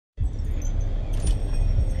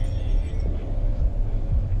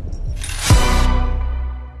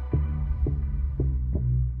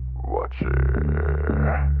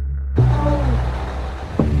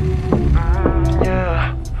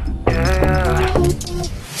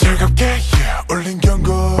차갑게 yeah, 울린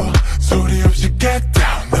경고 소리 없이 get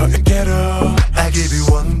down 너에게로 I give you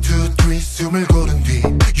 1, 2, 3 숨을 고른 뒤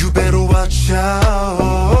You better watch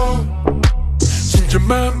out 진짜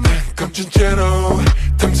맘만 감춘 채로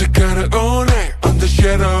탐색하는 all night on the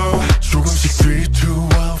shadow 조금씩 3, 2,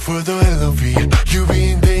 1 for the LOV You be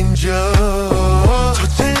in danger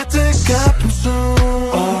터질 때가 품속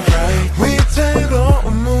Alright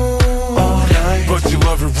위태로운 move Alright But you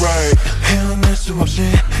love it right 헤어날 수 없이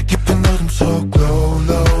깊은 어둠 속 low,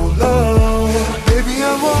 low, low Baby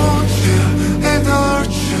I want you and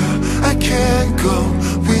hurt you I can't go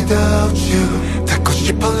without you 닿고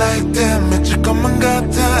싶어 like that 미칠 것만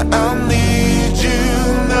같아 I need you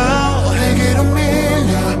now 내게로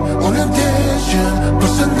밀려오는 tension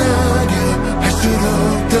벗어나려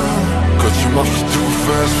할수록 더 거침없이 too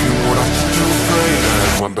fast 휘몰아치 too straight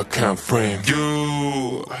and 완벽한 frame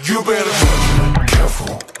You better be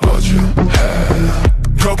careful what you have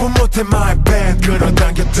거부 못해 my bad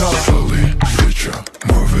끌어당겨 더 Slowly switch up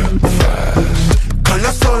move it fast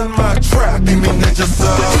걸렸어 in my trap 이미 늦었어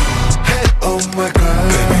Hey oh my god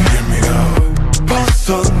Baby give me up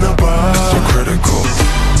벗어나봐 It's so critical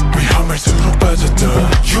위험할수록 빠졌다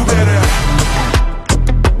You better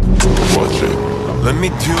Watch it Let me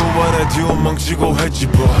do what I do 멍치고 했지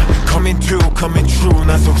boy Coming true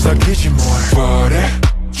나 속삭이지 more But it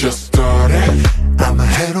just started 아마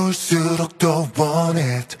해로울수록 더 want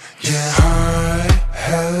it Yeah Hi,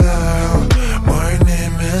 hello My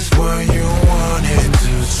name is what you wanted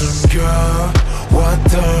to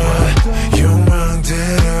숨겨왔던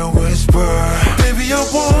욕망들을 whisper Baby I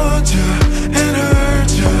want you and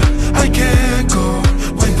hurt you I can't go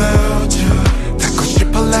without you 닿고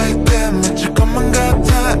싶어 like that 미칠 것만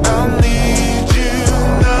같아 I need you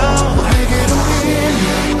now 내게로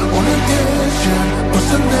밀려오는 tension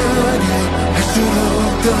벗어나려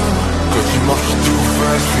할수록 더 거침없이 too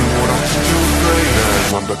fast 휘몰아치 too straight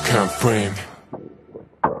and 완벽한 frame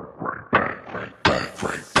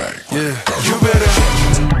Yeah, you better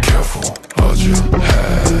Careful what you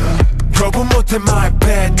have 거부 못해 my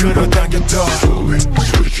bad 끌어당겨 더 Slowly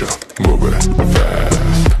switch up move it fast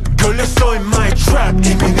걸렸어 in my trap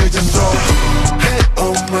이미 늦었어 Hey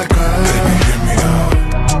oh my god Baby give me up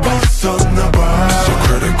벗어나봐 So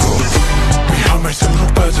critical 위험할수록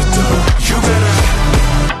빠졌다 You better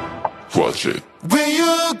Watch it Where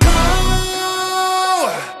you go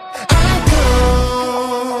I go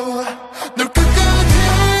널 끝까지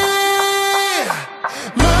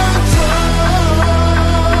맞춰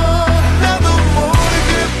나도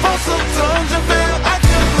모르게 벗어 던져 Babe I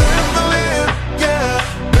can't live the live Yeah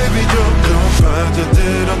Baby 좀 더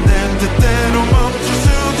빠져들어낸 때때로 멈출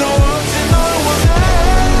수도 없이 널 원해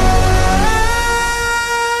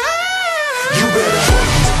You better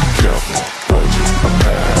Careful what you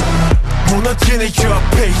have 무너지는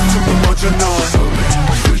옆에 숨이 멎어 넌 Slowly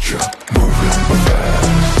switch up move it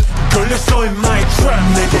fast 걸렸어 in my